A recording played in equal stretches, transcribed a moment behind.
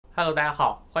Hello， 大家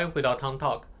好，欢迎回到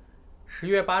TangTalk。10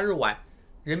月8日晚，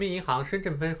人民银行深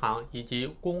圳分行以及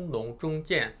工农中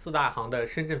建4大行的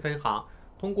深圳分行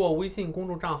通过微信公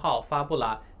众账号发布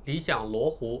了理想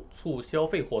罗湖促消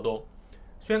费活动，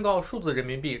宣告数字人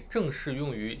民币正式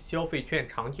用于消费券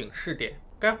场景试点。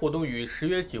该活动于10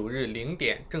月9日0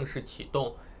点正式启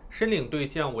动，申领对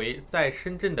象为在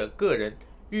深圳的个人，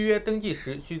预约登记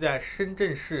时需在深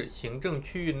圳市行政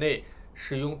区域内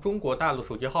使用中国大陆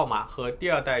手机号码和第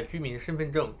二代居民身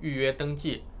份证预约登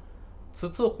记。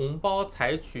此次红包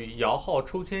采取摇号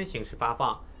抽签形式发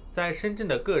放，在深圳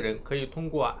的个人可以通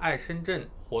过爱深圳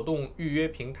活动预约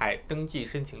平台登记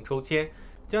申请抽签，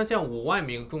将向5万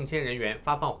名中签人员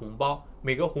发放红包，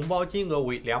每个红包金额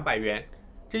为200元。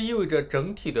这意味着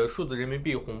整体的数字人民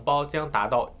币红包将达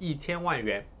到1000万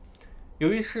元。由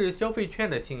于是消费券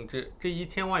的性质，这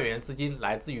1000万元资金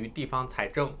来自于地方财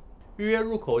政。预约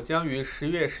入口将于10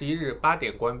月11日8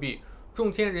点关闭，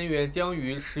中签人员将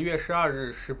于10月12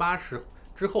日18时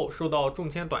之后收到中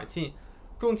签短信。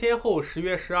中签后10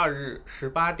月12日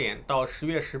18点到10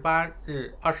月18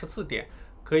日24点，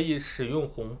可以使用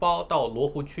红包到罗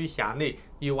湖区辖内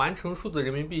已完成数字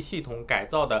人民币系统改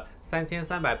造的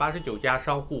3389家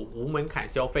商户无门槛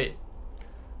消费。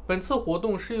本次活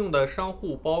动适用的商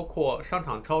户包括商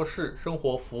场、超市、生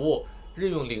活服务、日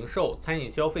用零售、餐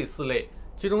饮消费4类，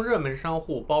其中热门商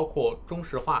户包括中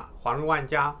石化、华润万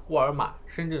家、沃尔玛、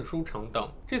深圳书城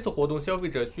等。这次活动消费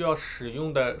者需要使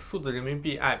用的数字人民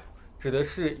币 App 指的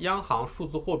是央行数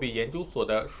字货币研究所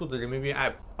的数字人民币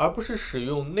App， 而不是使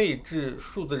用内置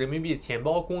数字人民币钱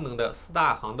包功能的4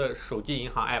大行的手机银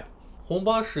行 App。红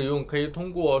包使用可以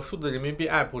通过数字人民币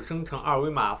App 生成二维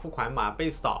码、付款码被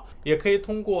扫，也可以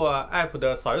通过 App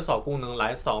的扫一扫功能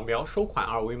来扫描收款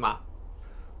二维码。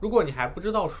如果你还不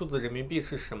知道数字人民币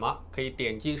是什么，可以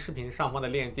点击视频上方的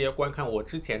链接观看我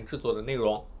之前制作的内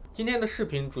容。今天的视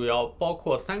频主要包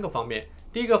括3个方面。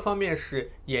第一个方面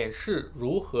是演示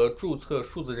如何注册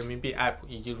数字人民币 App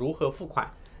以及如何付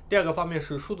款。第二个方面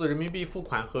是数字人民币付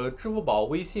款和支付宝、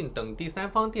微信等第三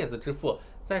方电子支付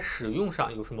在使用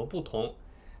上有什么不同。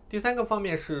第三个方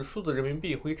面是数字人民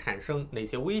币会产生哪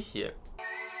些威胁。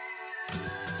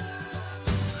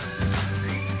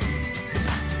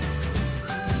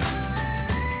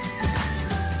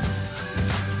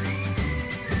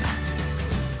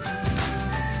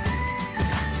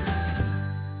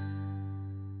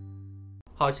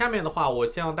好，下面的话我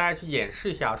向大家去演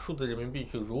示一下数字人民币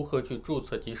如何去注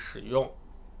册及使用。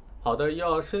好的，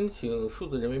要申请数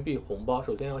字人民币红包，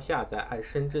首先要下载爱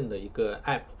深圳的一个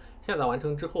App， 下载完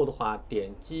成之后的话，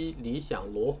点击理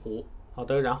想罗湖。好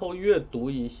的，然后阅读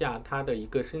一下它的一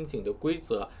个申请的规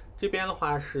则。这边的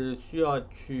话是需要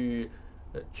去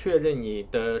确认你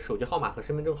的手机号码和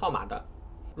身份证号码的。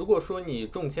如果说你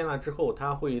中签了之后，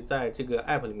它会在这个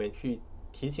App 里面去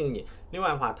提醒你，另外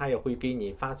的话它也会给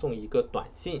你发送一个短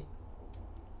信，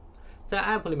在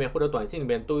App 里面或者短信里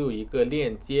面都有一个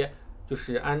链接，就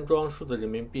是安装数字人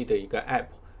民币的一个 App，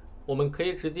 我们可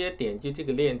以直接点击这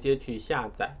个链接去下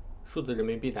载数字人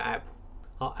民币的 App。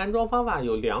 好，安装方法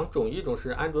有2种，一种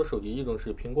是安卓手机，一种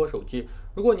是苹果手机。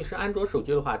如果你是安卓手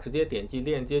机的话，直接点击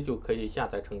链接就可以下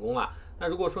载成功了。那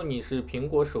如果说你是苹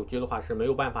果手机的话，是没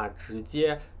有办法直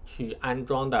接去安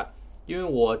装的，因为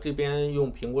我这边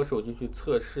用苹果手机去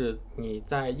测试，你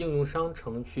在应用商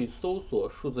城去搜索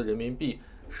数字人民币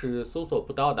是搜索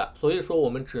不到的，所以说我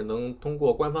们只能通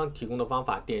过官方提供的方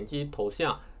法，点击头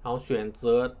像，然后选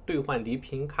择兑换礼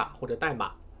品卡或者代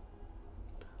码。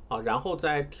好，然后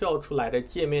在跳出来的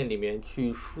界面里面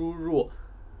去输入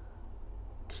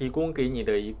提供给你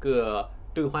的一个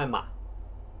兑换码，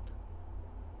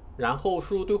然后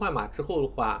输入兑换码之后的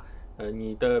话，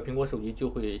你的苹果手机就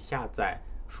会下载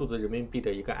数字人民币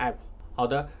的一个 App。 好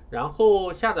的，然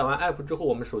后下载完 App 之后，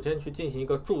我们首先去进行一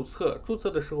个注册。注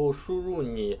册的时候输入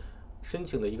你申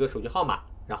请的一个手机号码，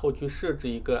然后去设置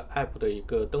一个 App 的一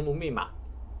个登录密码。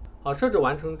好，设置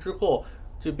完成之后，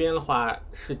这边的话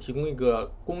是提供一个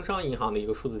工商银行的一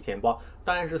个数字钱包，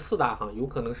当然是4大行，有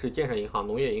可能是建设银行、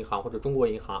农业银行或者中国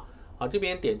银行。好，这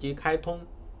边点击开通。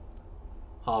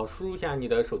好，输入一下你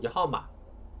的手机号码，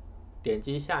点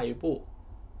击下一步。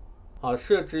好，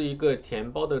设置一个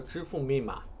钱包的支付密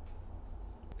码。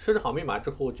设置好密码之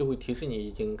后，就会提示你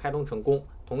已经开通成功。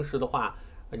同时的话，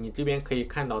你这边可以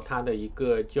看到它的一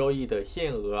个交易的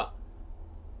限额，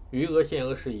余额限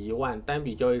额是1万，单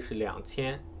笔交易是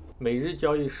2000，每日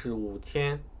交易是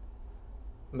5000，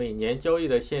每年交易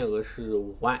的限额是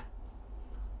5万。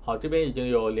好，这边已经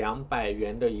有200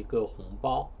元的一个红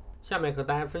包。下面和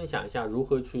大家分享一下如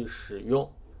何去使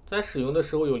用。在使用的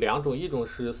时候有两种，一种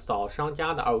是扫商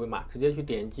家的二维码，直接去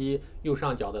点击右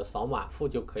上角的扫码付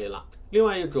就可以了；另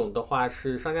外一种的话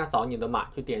是商家扫你的码，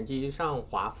去点击上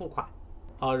滑付款。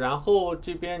好，然后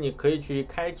这边你可以去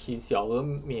开启小额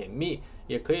免密，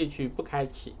也可以去不开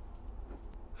启。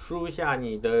输入一下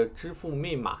你的支付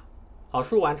密码。好，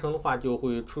输入完成的话就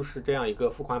会出示这样一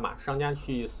个付款码，商家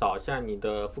去扫一下你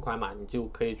的付款码，你就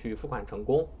可以去付款成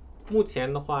功。目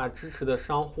前的话，支持的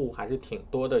商户还是挺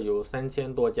多的，有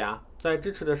3000多家。在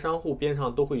支持的商户边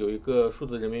上都会有一个数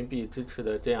字人民币支持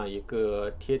的这样一个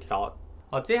贴条。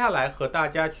好，接下来和大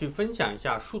家去分享一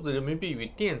下数字人民币与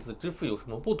电子支付有什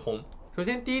么不同。首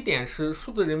先，第一点是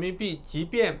数字人民币，即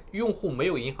便用户没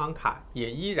有银行卡，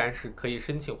也依然是可以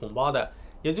申请红包的。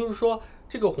也就是说，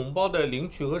这个红包的领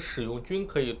取和使用均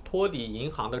可以脱离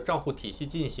银行的账户体系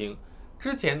进行。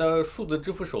之前的数字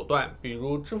支付手段，比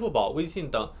如支付宝、微信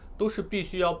等，都是必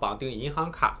须要绑定银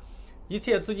行卡，一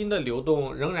切资金的流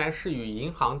动仍然是与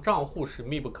银行账户是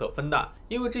密不可分的。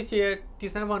因为这些第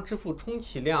三方支付充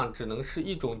其量只能是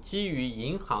一种基于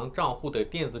银行账户的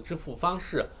电子支付方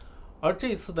式，而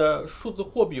这次的数字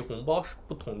货币红包是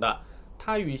不同的，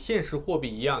它与现实货币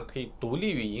一样，可以独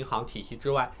立于银行体系之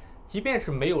外。即便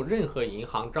是没有任何银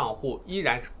行账户，依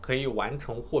然是可以完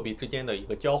成货币之间的一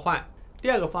个交换。第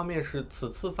二个方面是，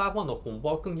此次发放的红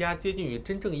包更加接近于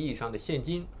真正意义上的现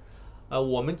金。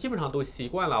我们基本上都习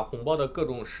惯了红包的各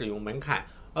种使用门槛，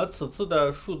而此次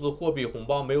的数字货币红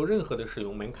包没有任何的使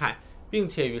用门槛，并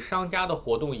且与商家的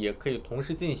活动也可以同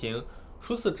时进行。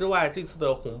除此之外，这次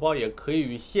的红包也可以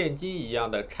与现金一样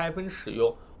的拆分使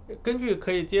用。根据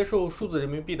可以接受数字人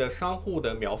民币的商户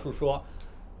的描述说，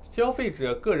消费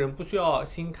者个人不需要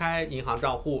新开银行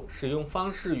账户，使用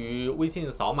方式与微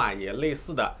信扫码也类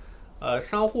似的。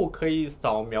商户可以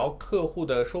扫描客户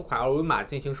的收款二维码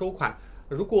进行收款。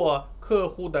如果客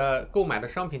户的购买的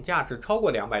商品价值超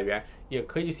过200元，也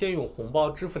可以先用红包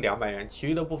支付200元，其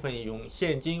余的部分用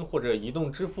现金或者移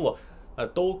动支付，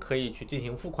都可以去进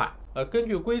行付款。根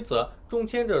据规则，中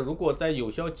签者如果在有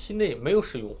效期内没有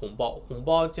使用红包，红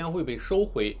包将会被收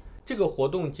回。这个活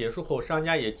动结束后，商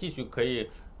家也继续可以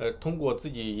通过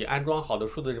自己已安装好的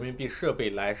数字人民币设备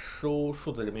来收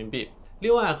数字人民币。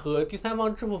另外，和第三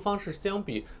方支付方式相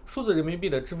比，数字人民币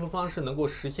的支付方式能够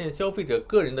实现消费者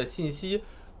个人的信息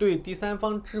对第三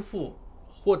方支付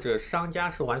或者商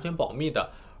家是完全保密的，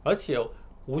而且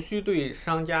无需对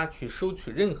商家去收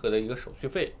取任何的一个手续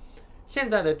费。现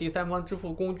在的第三方支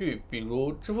付工具，比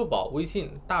如支付宝、微信，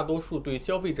大多数对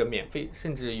消费者免费，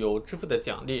甚至有支付的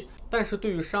奖励，但是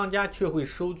对于商家却会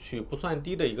收取不算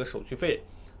低的一个手续费。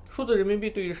数字人民币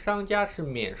对于商家是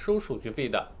免收手续费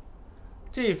的，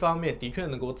这一方面的确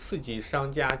能够刺激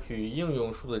商家去应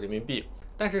用数字人民币。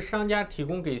但是商家提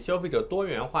供给消费者多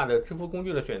元化的支付工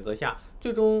具的选择下，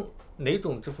最终哪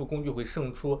种支付工具会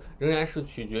胜出，仍然是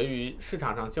取决于市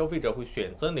场上消费者会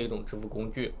选择哪种支付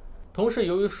工具。同时，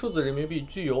由于数字人民币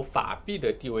具有法币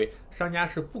的地位，商家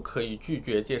是不可以拒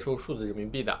绝接收数字人民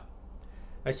币的。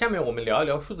下面我们聊一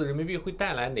聊数字人民币会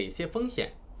带来哪些风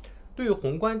险。对于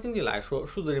宏观经济来说，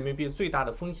数字人民币最大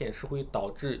的风险是会导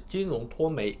致金融脱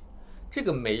媒。这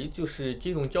个媒就是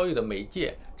金融交易的媒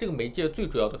介，这个媒介最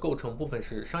主要的构成部分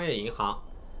是商业银行。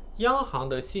央行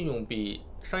的信用比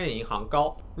商业银行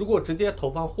高，如果直接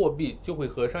投放货币，就会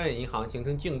和商业银行形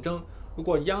成竞争。如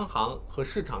果央行和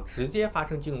市场直接发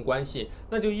生金融关系，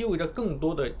那就意味着更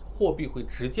多的货币会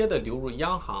直接的流入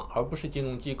央行，而不是金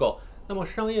融机构。那么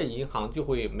商业银行就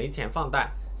会没钱放贷，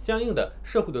相应的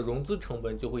社会的融资成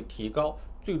本就会提高，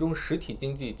最终实体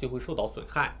经济就会受到损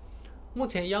害。目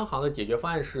前央行的解决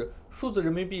方案是数字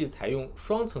人民币采用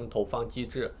双层投放机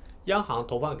制，央行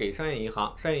投放给商业银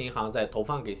行，商业银行再投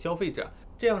放给消费者，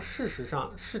这样事实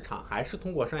上市场还是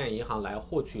通过商业银行来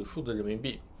获取数字人民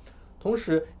币。同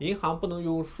时，银行不能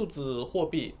用数字货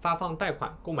币发放贷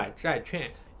款、购买债券，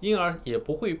因而也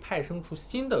不会派生出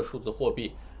新的数字货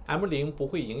币。M0 不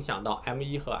会影响到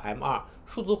M1 和 M2，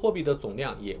 数字货币的总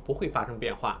量也不会发生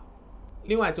变化。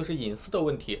另外就是隐私的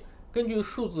问题。根据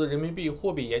数字人民币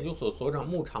货币研究所所长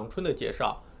穆长春的介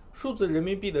绍，数字人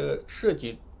民币的设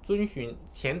计遵循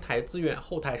前台自愿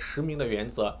后台实名的原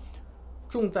则，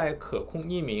重在可控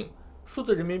匿名。数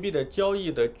字人民币的交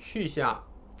易的去向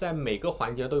在每个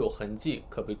环节都有痕迹，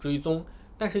可被追踪，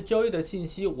但是交易的信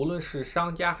息无论是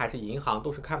商家还是银行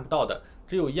都是看不到的，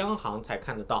只有央行才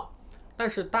看得到。但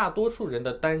是大多数人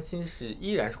的担心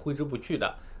依然是挥之不去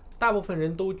的，大部分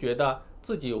人都觉得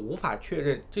自己无法确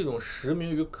认这种实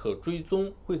名与可追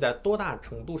踪会在多大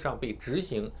程度上被执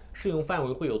行，适用范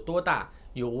围会有多大，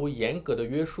有无严格的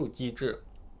约束机制。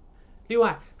另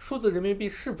外，数字人民币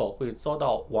是否会遭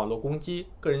到网络攻击，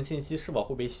个人信息是否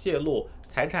会被泄露，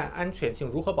财产安全性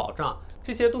如何保障，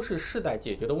这些都是势在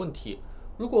解决的问题。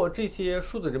如果这些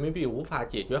数字人民币无法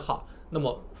解决好，那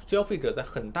么消费者在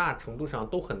很大程度上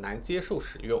都很难接受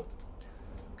使用。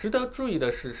值得注意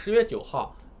的是，10月9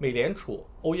号，美联储、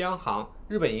欧央行、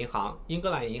日本银行、英格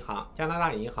兰银行、加拿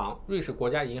大银行、瑞士国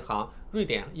家银行、瑞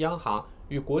典央行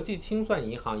与国际清算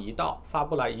银行一道发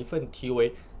布了一份题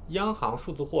为《央行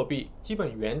数字货币基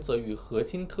本原则与核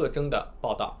心特征》的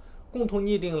报道，共同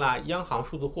拟定了央行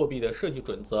数字货币的设计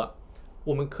准则。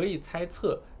我们可以猜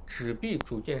测，纸币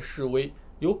逐渐式微，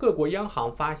由各国央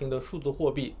行发行的数字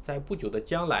货币在不久的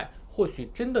将来或许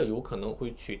真的有可能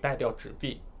会取代掉纸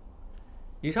币。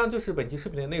以上就是本期视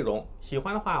频的内容，喜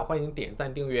欢的话欢迎点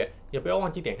赞订阅，也不要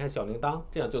忘记点开小铃铛，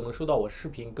这样就能收到我视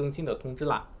频更新的通知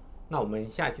啦。那我们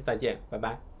下期再见，拜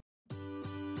拜。